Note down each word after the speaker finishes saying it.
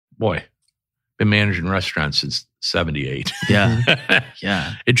boy, been managing restaurants since 78. Yeah.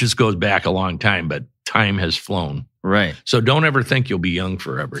 Yeah. It just goes back a long time, but time has flown. Right. So don't ever think you'll be young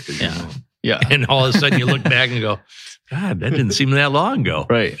forever. 'Cause you won't. Yeah. And all of a sudden you look back and go, God, that didn't seem that long ago.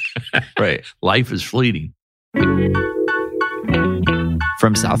 Right. Right. Life is fleeting.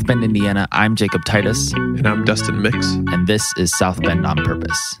 From South Bend, Indiana, I'm Jacob Titus. And I'm Dustin Mix. And this is South Bend on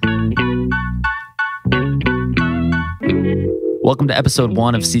Purpose. Welcome to episode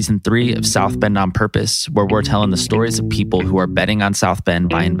 1 of season 3 of South Bend on Purpose, where we're telling the stories of people who are betting on South Bend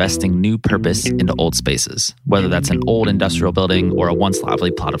by investing new purpose into old spaces, whether that's an old industrial building or a once lively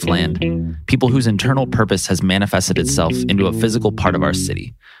plot of land. People whose internal purpose has manifested itself into a physical part of our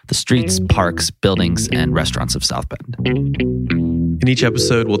city, the streets, parks, buildings, and restaurants of South Bend. In each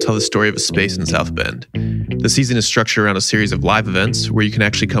episode, we'll tell the story of a space in South Bend. The season is structured around a series of live events where you can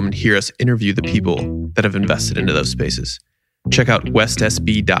actually come and hear us interview the people that have invested into those spaces. Check out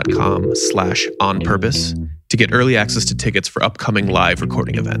westsb.com/onpurpose to get early access to tickets for upcoming live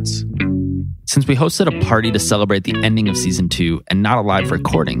recording events. Since we hosted a party to celebrate the ending of season 2 and not a live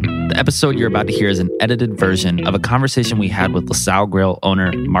recording, the episode you're about to hear is an edited version of a conversation we had with LaSalle Grill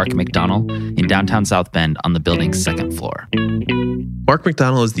owner Mark McDonnell in downtown South Bend on the building's second floor. Mark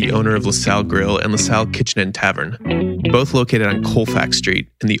McDonnell is the owner of LaSalle Grill and LaSalle Kitchen and Tavern, both located on Colfax Street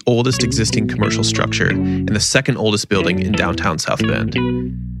in the oldest existing commercial structure and the second oldest building in downtown South Bend.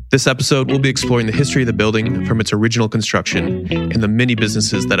 This episode, we'll be exploring the history of the building from its original construction and the many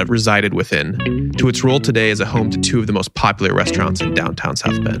businesses that have resided within to its role today as a home to 2 of the most popular restaurants in downtown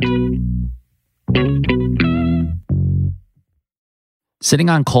South Bend. Sitting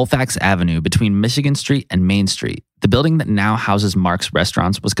on Colfax Avenue between Michigan Street and Main Street, the building that now houses Mark's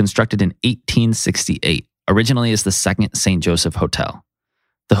Restaurants was constructed in 1868, originally as the Second St. Joseph Hotel.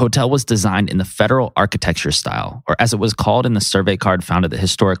 The hotel was designed in the Federal Architecture style, or as it was called in the survey card found at the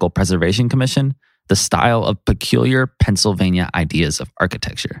Historical Preservation Commission, the style of peculiar Pennsylvania ideas of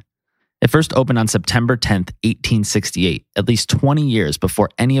architecture. It first opened on September 10th, 1868, at least 20 years before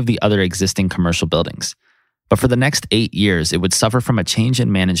any of the other existing commercial buildings. But for the next 8 years, it would suffer from a change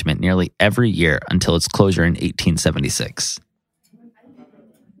in management nearly every year until its closure in 1876.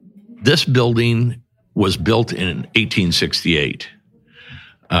 This building was built in 1868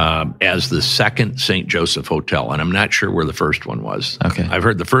 as the second St. Joseph Hotel, and I'm not sure where the first one was. Okay. I've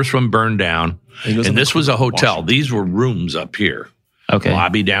heard the first one burned down, and this was a hotel. Washington. These were rooms up here, Okay.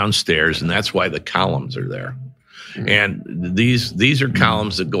 lobby downstairs, and that's why the columns are there. And these are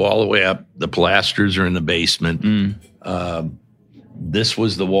columns that go all the way up. The pilasters are in the basement. This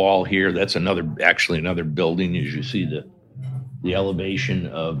was the wall here. That's another building. As you see the elevation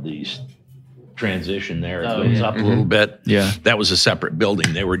of the transition there, it goes up a little bit. Yeah. That was a separate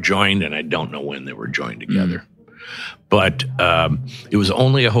building. They were joined, and I don't know when they were joined together. But it was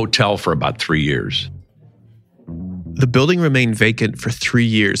only a hotel for about 3 years. The building remained vacant for 3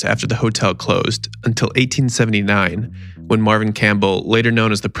 years after the hotel closed until 1879, when Marvin Campbell, later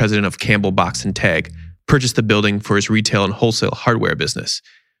known as the president of Campbell Box and Tag, purchased the building for his retail and wholesale hardware business,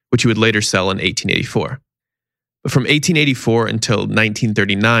 which he would later sell in 1884. But from 1884 until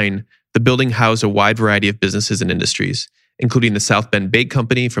 1939, the building housed a wide variety of businesses and industries, including the South Bend Bake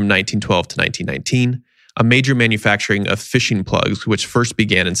Company from 1912 to 1919, a major manufacturing of fishing plugs which first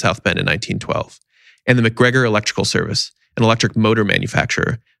began in South Bend in 1912, and the McGregor Electrical Service, an electric motor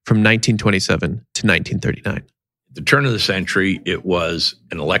manufacturer from 1927 to 1939. At the turn of the century, it was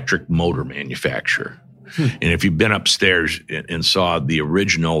an electric motor manufacturer. And if you've been upstairs and saw the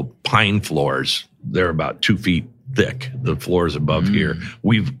original pine floors, they're about 2 feet thick, the floors above here.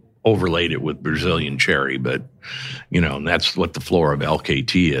 We've overlaid it with Brazilian cherry, but, and that's what the floor of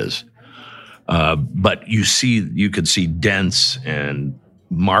LKT is. But you could see dents and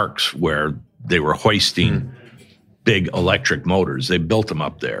marks where they were hoisting big electric motors. They built them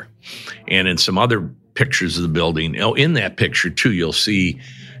up there. And in some other pictures of the building, in that picture too, you'll see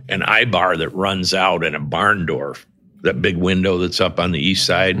an eye-bar that runs out and a barn door, that big window that's up on the east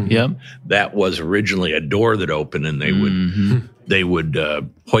side. Yep. That was originally a door that opened, and they would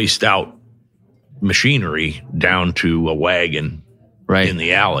hoist out machinery down to a wagon in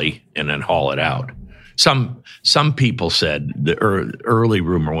the alley and then haul it out. Some people said the early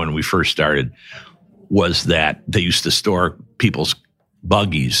rumor when we first started was that they used to store people's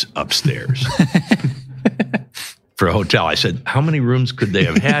buggies upstairs for a hotel. I said, how many rooms could they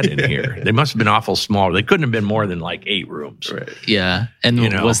have had in here? They must have been awful small. They couldn't have been more than like 8 rooms. Right. Yeah. And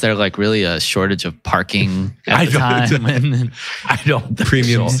was there really a shortage of parking at the time? I don't think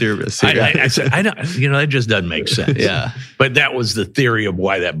Premium so. service. I said, I don't, that just doesn't make sense. Yeah. But that was the theory of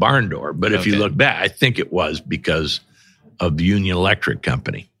why that barn door. But if you look back, I think it was because of the Union Electric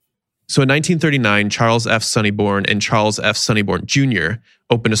Company. So in 1939, Charles F. Sonneborn and Charles F. Sonneborn Jr.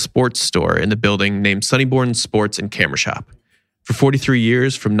 opened a sports store in the building named Sonneborn Sports and Camera Shop. For 43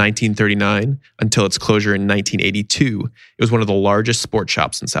 years, from 1939 until its closure in 1982, it was one of the largest sports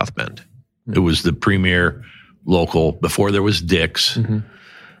shops in South Bend. It was the premier local, before there was Dick's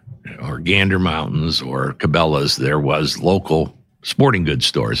or Gander Mountains or Cabela's, there was local sporting goods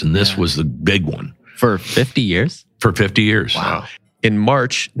stores, and this was the big one. For 50 years? For 50 years. Wow. In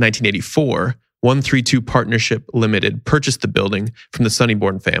March 1984, 132 Partnership Limited purchased the building from the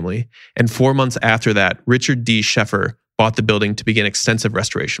Sonneborn family, and 4 months after that, Richard D. Sheffer bought the building to begin extensive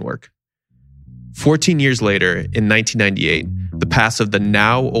restoration work. 14 years later, in 1998, the paths of the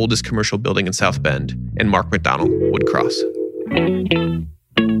now oldest commercial building in South Bend and Mark McDonald would cross.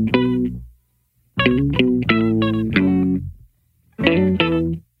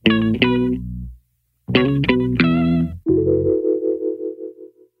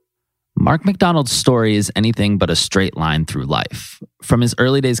 Mark McDonald's story is anything but a straight line through life. From his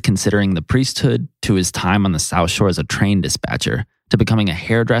early days considering the priesthood, to his time on the South Shore as a train dispatcher, to becoming a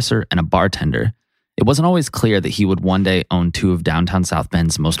hairdresser and a bartender, it wasn't always clear that he would one day own two of downtown South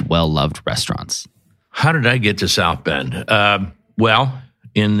Bend's most well-loved restaurants. How did I get to South Bend? Well,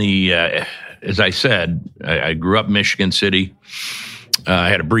 in the, as I said, I grew up in Michigan City. I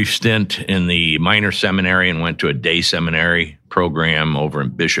had a brief stint in the minor seminary and went to a day seminary program over in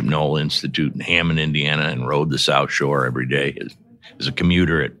Bishop Noll Institute in Hammond, Indiana, and rode the South Shore every day as a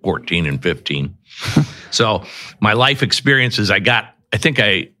commuter at 14 and 15. So my life experiences, I think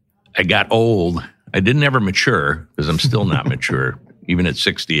I got old. I didn't ever mature because I'm still not mature, even at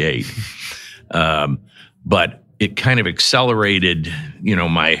 68. But it kind of accelerated,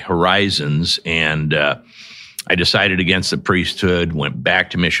 my horizons, and I decided against the priesthood, went back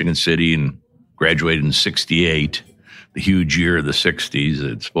to Michigan City and graduated in 68, the huge year of the 60s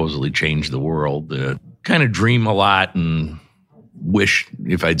that supposedly changed the world. Kind of dream a lot and wish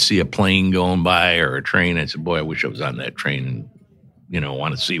if I'd see a plane going by or a train, I'd say, boy, I wish I was on that train and,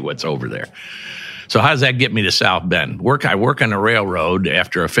 want to see what's over there. So how does that get me to South Bend? I work on the railroad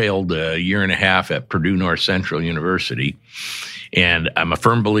after a failed year and a half at Purdue North Central University. And I'm a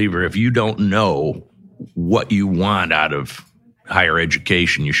firm believer, if you don't know what you want out of higher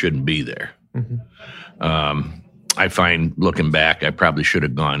education, you shouldn't be there. I find, looking back, I probably should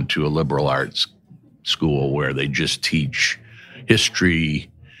have gone to a liberal arts school where they just teach history,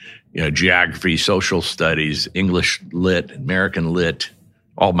 geography, social studies, English lit, American lit,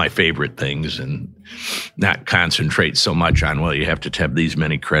 all my favorite things, and not concentrate so much on, well, you have to have these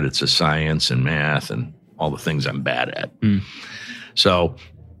many credits of science and math and all the things I'm bad at. So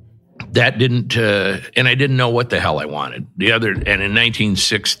that didn't, and I didn't know what the hell I wanted. And in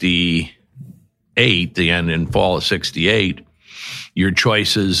 1968, the end in fall of 68, your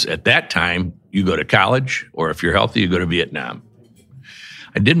choices at that time, you go to college, or if you're healthy, you go to Vietnam.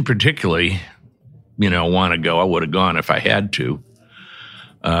 I didn't particularly, want to go. I would have gone if I had to.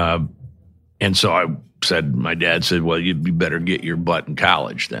 And so my dad said, well, you'd better get your butt in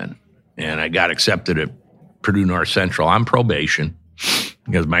college then. And I got accepted at Purdue North Central on probation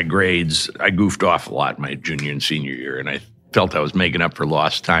because my grades, I goofed off a lot my junior and senior year, and I felt I was making up for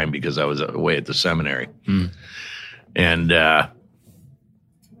lost time because I was away at the seminary. And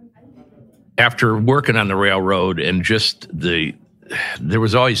after working on the railroad and just there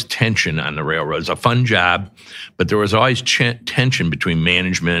was always tension on the railroad. It was a fun job, but there was always tension between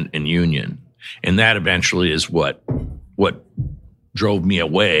management and union. And that eventually is what drove me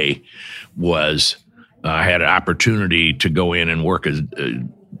away. Was I had an opportunity to go in and work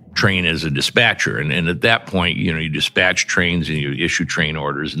train as a dispatcher. And at that point, you dispatch trains and you issue train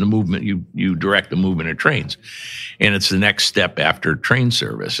orders, and the movement, you direct the movement of trains. And it's the next step after train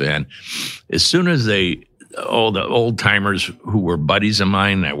service. And as soon as the old timers who were buddies of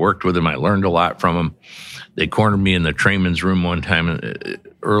mine, I worked with them, I learned a lot from them. They cornered me in the trainman's room one time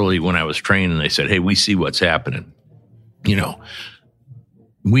early when I was trained, and they said, hey, we see what's happening. The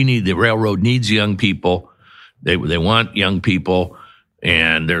railroad needs young people. They want young people,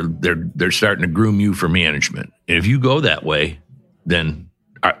 and they're starting to groom you for management. And if you go that way, then,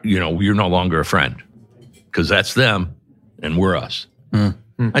 you're no longer a friend, because that's them and we're us.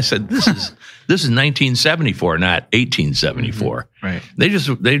 I said, this is 1974, not 1874. Right. They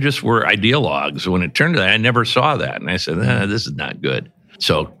just were ideologues. When it turned to that, I never saw that. And I said, this is not good.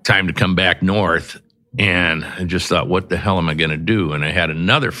 So time to come back north. And I just thought, what the hell am I going to do? And I had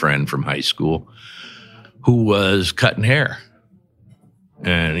another friend from high school who was cutting hair.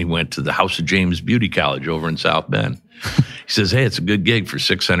 And he went to the House of James Beauty College over in South Bend. He says, hey, it's a good gig for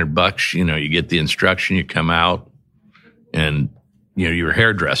 $600. You get the instruction, you come out, and you're a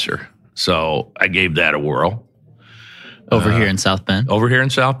hairdresser. So I gave that a whirl. Over here in South Bend? Over here in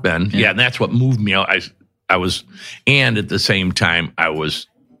South Bend. Yeah, and that's what moved me out. I was, and at the same time, I was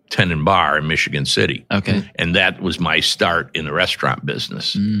tending bar in Michigan City. Okay. And that was my start in the restaurant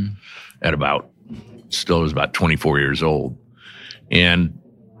business at about 24 years old. And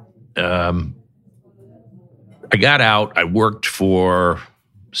I got out. I worked for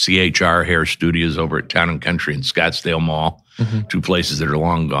CHR Hair Studios over at Town and Country in Scottsdale Mall, two places that are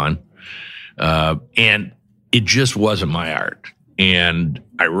long gone. And it just wasn't my art. And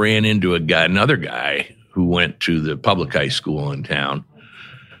I ran into another guy who went to the public high school in town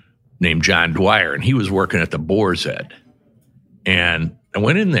named John Dwyer, and he was working at the Boar's Head. And I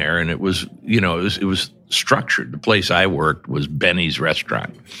went in there, and it was structured. The place I worked was Benny's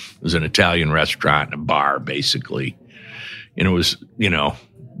Restaurant. It was an Italian restaurant, a bar, basically. And it was,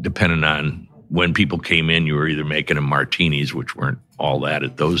 depending on when people came in, you were either making them martinis, which weren't all that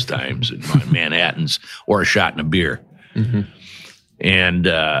at those times, and Manhattans, or a shot and a beer. And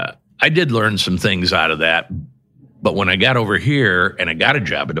I did learn some things out of that. But when I got over here and I got a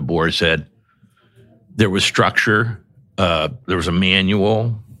job at the Boar's Head, there was structure. There was a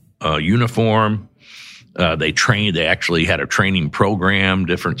manual, uniform. They trained. They actually had a training program,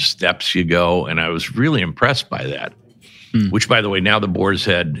 different steps you go. And I was really impressed by that, which, by the way, now the Boar's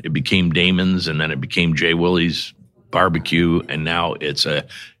Head, it became Damon's, and then it became J. Willie's Barbecue, and now it's a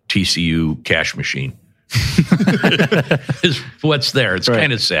TCU cash machine. Is what's there. It's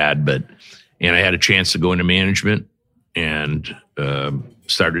kind of sad, and I had a chance to go into management and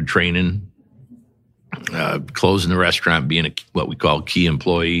started training, closing the restaurant, being what we call key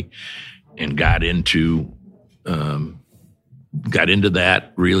employee, and got into that,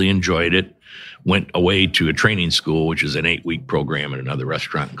 really enjoyed it. Went away to a training school, which is an 8-week program at another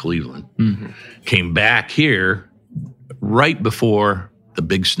restaurant in Cleveland. Came back here right before the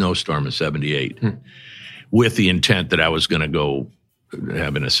big snowstorm of 78 with the intent that I was going to go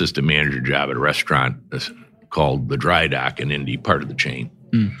have an assistant manager job at a restaurant called the Dry Dock in Indy, part of the chain.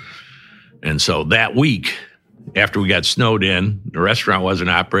 And so that week, after we got snowed in, the restaurant wasn't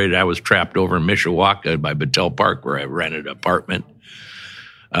operated. I was trapped over in Mishawaka by Battelle Park, where I rented an apartment.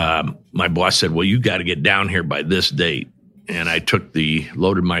 My boss said, well, you got to get down here by this date. And I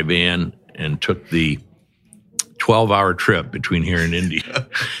loaded my van and took the 12-hour trip between here and Indy.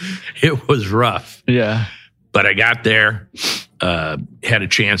 It was rough. Yeah. But I got there, had a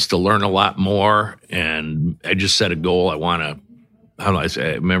chance to learn a lot more, and I just set a goal. I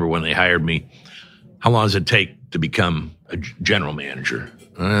remember when they hired me, how long does it take to become a general manager?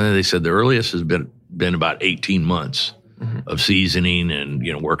 They said the earliest has been about 18 months of seasoning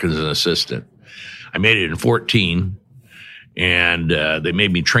and working as an assistant. I made it in 14, and they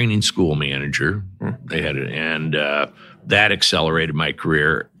made me training school manager. They had it, and that accelerated my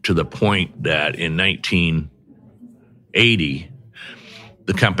career to the point that in 1980,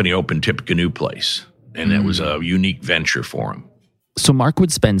 the company opened Tippecanoe Place, and that was a unique venture for them. So Mark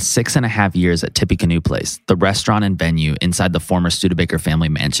would spend 6.5 years at Tippecanoe Place, the restaurant and venue inside the former Studebaker family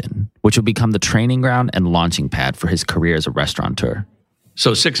mansion, which would become the training ground and launching pad for his career as a restaurateur.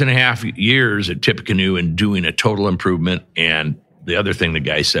 So 6.5 years at Tippecanoe and doing a total improvement. And the other thing the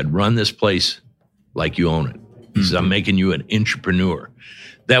guy said, run this place like you own it. He said, I'm making you an entrepreneur.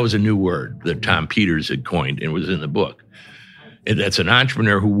 That was a new word that Tom Peters had coined, and it was in the book. And that's an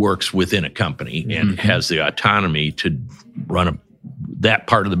entrepreneur who works within a company and has the autonomy to run that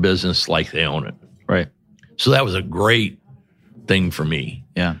part of the business like they own it. Right. So that was a great thing for me.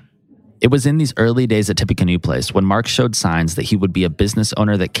 Yeah. It was in these early days at Tippecanoe Place when Mark showed signs that he would be a business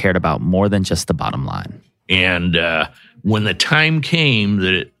owner that cared about more than just the bottom line. And when the time came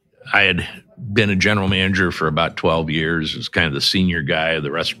that I had been a general manager for about 12 years, was kind of the senior guy of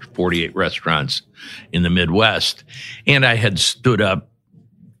the 48 restaurants in the Midwest, and I had stood up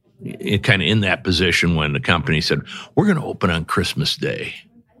kind of in that position when the company said, we're going to open on Christmas Day.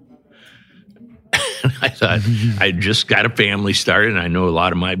 And I thought, I just got a family started, and I know a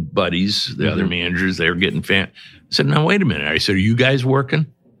lot of my buddies, the other managers, they were getting I said, now, wait a minute. I said, are you guys working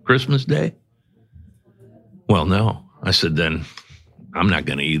Christmas Day? Well, no. I said, then I'm not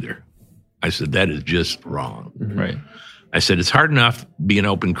going to either. I said, that is just wrong. Right. I said, it's hard enough being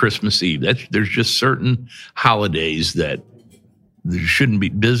open Christmas Eve. There's just certain holidays that there shouldn't be,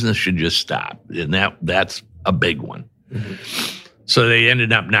 business should just stop. And that's a big one. So they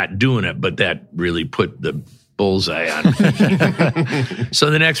ended up not doing it, but that really put the bullseye on me. So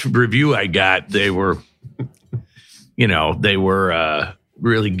the next review I got, they were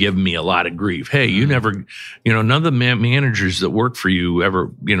really given me a lot of grief. Hey, you never, none of the managers that work for you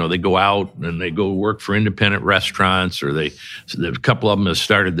ever, they go out and they go work for independent restaurants, or a couple of them have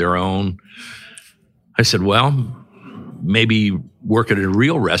started their own. I said, well, maybe working at a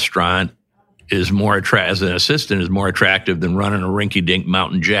real restaurant is more as an assistant is more attractive than running a rinky-dink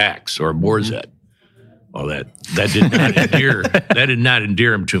Mountain Jack's or a Boar's Head. Well, that did not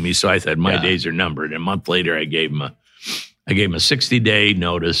endear him to me. So I said, my days are numbered. And a month later, I gave him a 60-day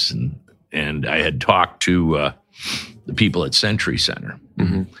notice, and I had talked to the people at Century Center,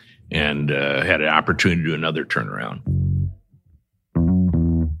 and had an opportunity to do another turnaround.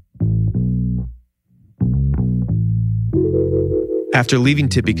 After leaving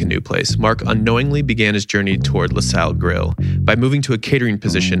Tippecanoe Place, Mark unknowingly began his journey toward LaSalle Grill by moving to a catering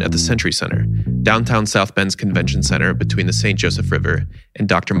position at the Century Center, downtown South Bend's convention center between the St. Joseph River and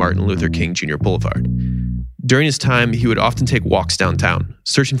Dr. Martin Luther King Jr. Boulevard. During his time, he would often take walks downtown,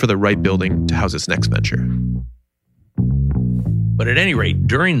 searching for the right building to house his next venture. But at any rate,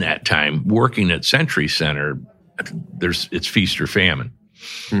 during that time, working at Century Center, it's feast or famine.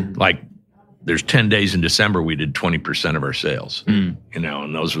 Like, there's 10 days in December, we did 20% of our sales, and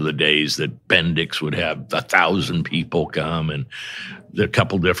those were the days that Bendix would have 1,000 people come, and a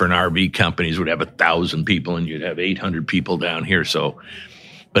couple different RV companies would have 1,000 people, and you'd have 800 people down here. So,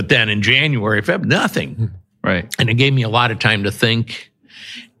 but then in January, February, nothing. Right. And it gave me a lot of time to think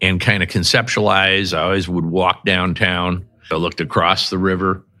and kind of conceptualize. I always would walk downtown. I looked across the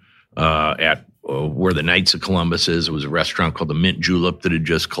river at where the Knights of Columbus is. It was a restaurant called the Mint Julep that had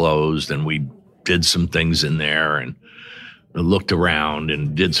just closed, and we did some things in there and looked around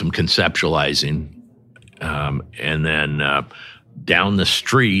and did some conceptualizing. And then down the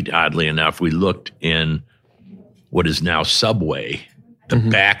street, oddly enough, we looked in what is now Subway, the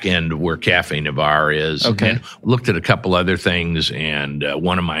back end of where Cafe Navarre is. Okay. And looked at a couple other things, and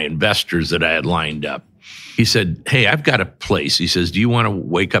one of my investors that I had lined up, he said, hey, I've got a place. He says, do you want to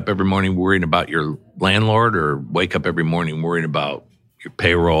wake up every morning worrying about your landlord, or wake up every morning worrying about your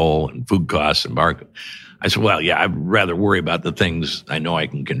payroll and food costs and bar? I said, well, yeah, I'd rather worry about the things I know I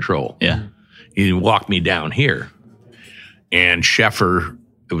can control. Yeah. He walked me down here, and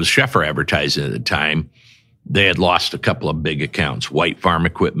it was Sheffer Advertising at the time. They had lost a couple of big accounts. White Farm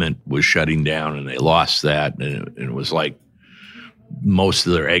Equipment was shutting down, and they lost that. And it was like most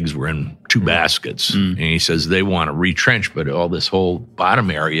of their eggs were in two baskets. And he says they want to retrench, but all this whole bottom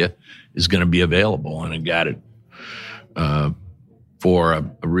area is going to be available. And I got it for a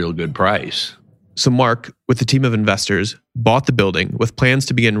real good price. So Mark, with a team of investors, bought the building with plans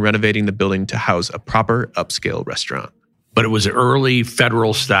to begin renovating the building to house a proper upscale restaurant. But it was early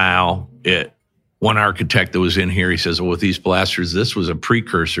federal style. One architect that was in here, he says, well, with these blasters, this was a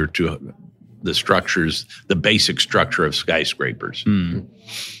precursor to the structures, the basic structure of skyscrapers,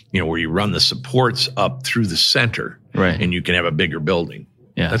 where you run the supports up through the center, right, and you can have a bigger building.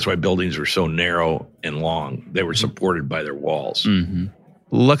 Yeah. That's why buildings were so narrow and long. They were supported by their walls.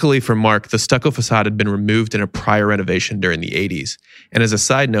 Luckily for Mark, the stucco facade had been removed in a prior renovation during the 80s. And as a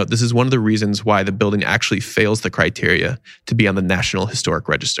side note, this is one of the reasons why the building actually fails the criteria to be on the National Historic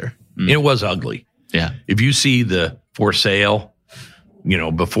Register. It was ugly. Yeah. If you see the for sale,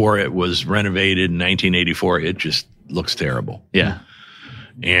 before it was renovated in 1984, it just looks terrible. Yeah.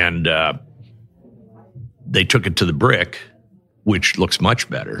 And they took it to the brick, which looks much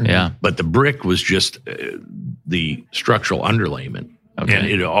better. Yeah. But the brick was just the structural underlayment. Okay. And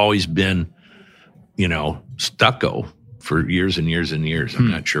it had always been, stucco for years and years and years.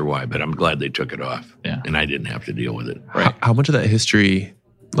 I'm not sure why, but I'm glad they took it off. Yeah. And I didn't have to deal with it. Right. How much of that history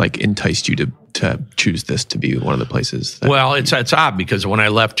enticed you to choose this to be one of the places? Well, it's odd because when I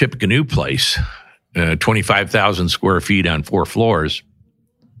left Tippecanoe Place, 25,000 square feet on 4 floors,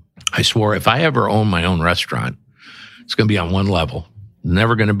 I swore if I ever own my own restaurant, it's going to be on one level.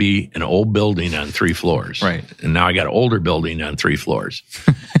 Never going to be an old building on 3 floors. Right. And now I got an older building on 3 floors,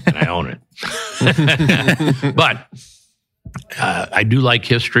 and I own it. But I do like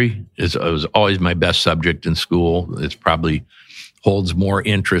history. It was always my best subject in school. It's probably holds more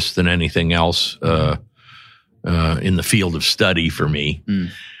interest than anything else in the field of study for me.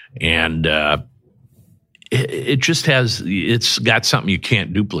 And it just it's got something you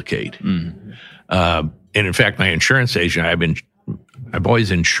can't duplicate. And in fact, my insurance agent, I've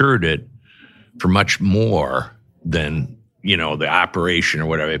always insured it for much more than, the operation or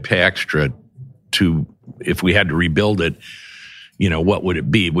whatever. I pay extra if we had to rebuild it, what would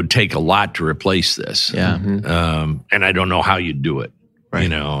it be? It would take a lot to replace this. Yeah. And I don't know how you'd do it. Right.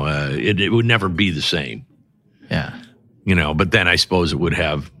 It would never be the same. Yeah. But then I suppose it would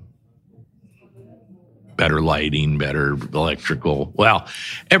have better lighting, better electrical. Well,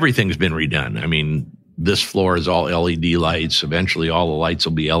 everything's been redone. I mean, this floor is all LED lights. Eventually, all the lights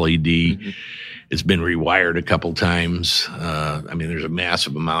will be LED. Mm-hmm. It's been rewired a couple times. I mean, there's a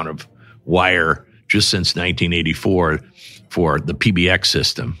massive amount of wire just since 1984 for the PBX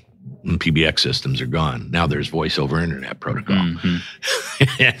system. And PBX systems are gone. Now there's voice over internet protocol.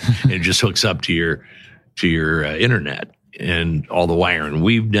 Mm-hmm. It just hooks up to your internet and all the wiring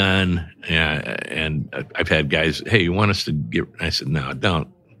we've done. And I've had guys, hey, you want us to get? I said, no, don't.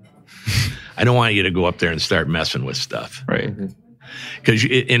 I don't want you to go up there and start messing with stuff, right? Because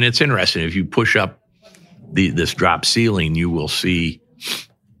and it's interesting. If you push up this drop ceiling, you will see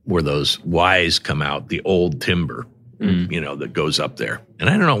where those Ys come out, the old timber. That goes up there. And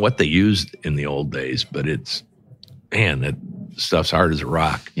I don't know what they used in the old days, but that stuff's hard as a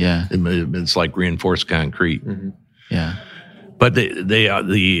rock. Yeah. It's like reinforced concrete. Mm-hmm. Yeah. But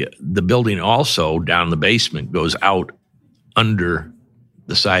the building also down the basement goes out under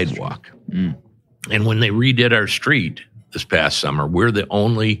the sidewalk. Mm. And when they redid our street this past summer, we're the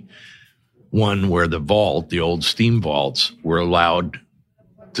only one where the old steam vaults, were allowed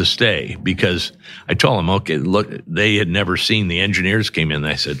to stay, because I told them, okay, look, they had never seen, the engineers came in and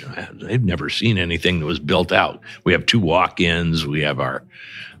I said, they've never seen anything that was built out. We have 2 walk-ins. We have our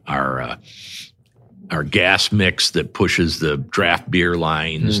gas mix that pushes the draft beer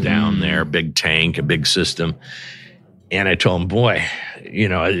lines down there, big tank, a big system. And I told them, boy,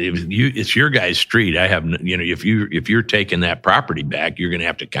 it's your guy's street. I have, if you're taking that property back, you're going to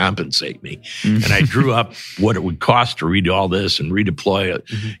have to compensate me. Mm-hmm. And I drew up what it would cost to redo all this and redeploy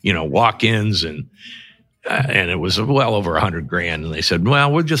it, walk-ins and it was well over $100,000. And they said,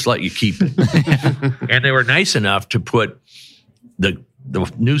 well, we'll just let you keep it. And they were nice enough to put the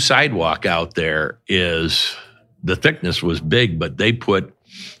new sidewalk out there. The thickness was big, but they put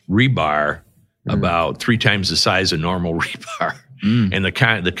rebar about 3 times the size of normal rebar. And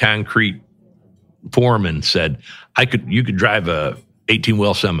the concrete foreman said, you could drive a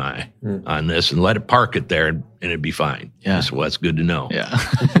 18-wheel semi on this and let it park it there and it'd be fine. Yeah. I said, well, that's good to know. Yeah.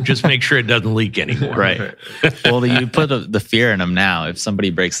 Just make sure it doesn't leak anymore. Right. Well, you put the fear in them now. If somebody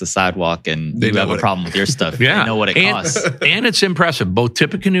breaks the sidewalk and you have a problem with your stuff, they know what it costs. And it's impressive. Both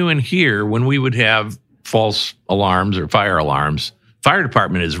Tippecanoe and here, when we would have false alarms or fire alarms, fire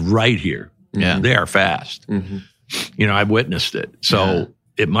department is right here. Yeah. They are fast. Mm-hmm. I've witnessed it. So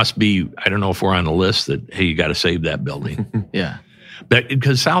it must be, I don't know if we're on the list that, hey, you got to save that building. Yeah. But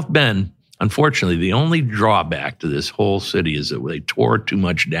because South Bend, unfortunately, the only drawback to this whole city is that they tore too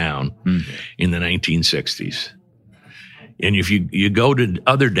much down in the 1960s. And if you go to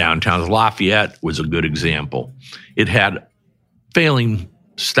other downtowns, Lafayette was a good example. It had failing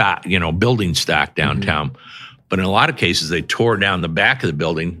stock, building stock downtown. But in a lot of cases, they tore down the back of the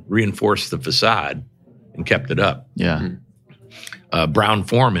building, reinforced the facade, and kept it up. Yeah.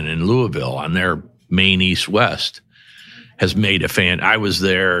 Brown-Forman in Louisville on their Main East-West has made I was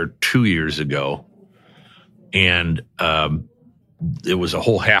there 2 years ago, and it was a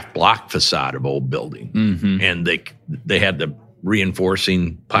whole half-block facade of old building. Mm-hmm. And they had the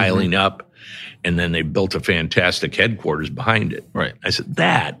reinforcing piling up, and then they built a fantastic headquarters behind it. Right. I said,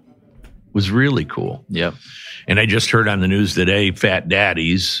 that was really cool. Yep. And I just heard on the news today, Fat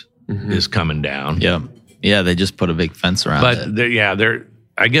Daddy's is coming down. Yep. Yeah, they just put a big fence around it. But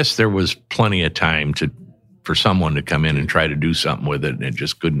I guess there was plenty of time for someone to come in and try to do something with it, and it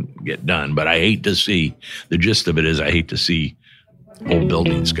just couldn't get done. But I hate to see, the gist of it is I hate to see old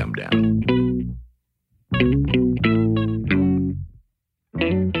buildings come down.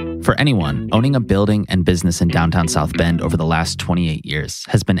 For anyone, owning a building and business in downtown South Bend over the last 28 years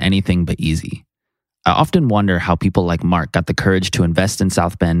has been anything but easy. I often wonder how people like Mark got the courage to invest in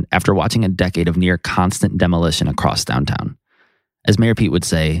South Bend after watching a decade of near constant demolition across downtown. As Mayor Pete would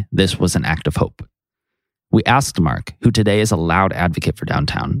say, this was an act of hope. We asked Mark, who today is a loud advocate for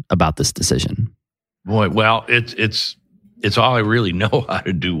downtown, about this decision. Boy, well, it's all I really know how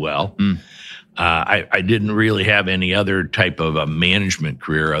to do well. I didn't really have any other type of a management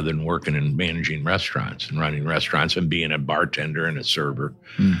career other than working and managing restaurants and running restaurants and being a bartender and a server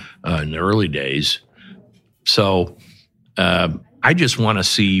in the early days. So I just want to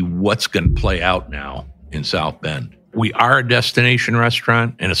see what's going to play out now in South Bend. We are a destination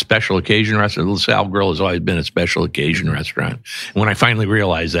restaurant and a special occasion restaurant. LaSalle Grill has always been a special occasion restaurant. And when I finally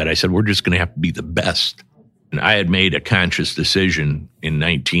realized that, I said, we're just going to have to be the best. And I had made a conscious decision in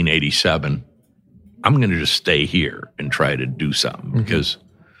 1987. I'm going to just stay here and try to do something because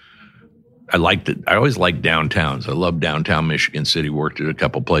I liked it. I always liked downtowns. I love downtown Michigan City. Worked at a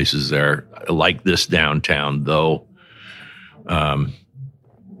couple places there. I like this downtown, though.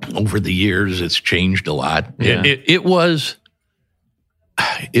 over the years, it's changed a lot. Yeah.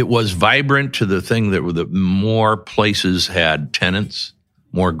 It was vibrant to the thing that the more places had tenants,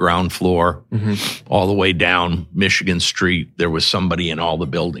 more ground floor, all the way down Michigan Street. There was somebody in all the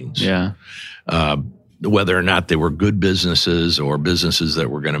buildings. Yeah. Whether or not they were good businesses or businesses that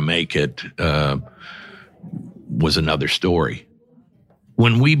were going to make it was another story.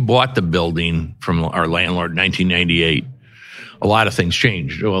 When we bought the building from our landlord in 1998, a lot of things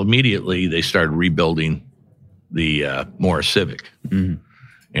changed. Well, immediately they started rebuilding the Morris Civic.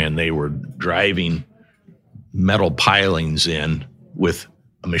 And they were driving metal pilings in with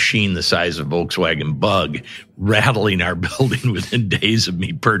a machine the size of Volkswagen Bug, rattling our building within days of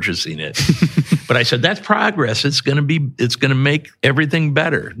me purchasing it. But I said, that's progress. It's going to make everything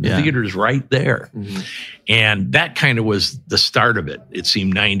better. The theater's right there. And that kind of was the start of it. It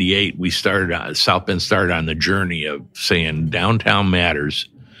seemed 98. South Bend started on the journey of saying downtown matters,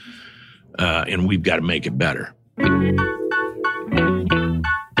 and we've got to make it better.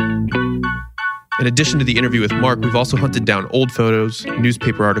 In addition to the interview with Mark, we've also hunted down old photos,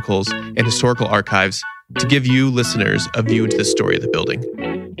 newspaper articles, and historical archives to give you, listeners, a view into the story of the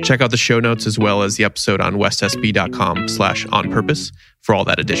building. Check out the show notes as well as the episode on westsb.com/onpurpose for all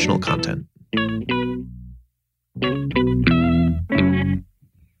that additional content.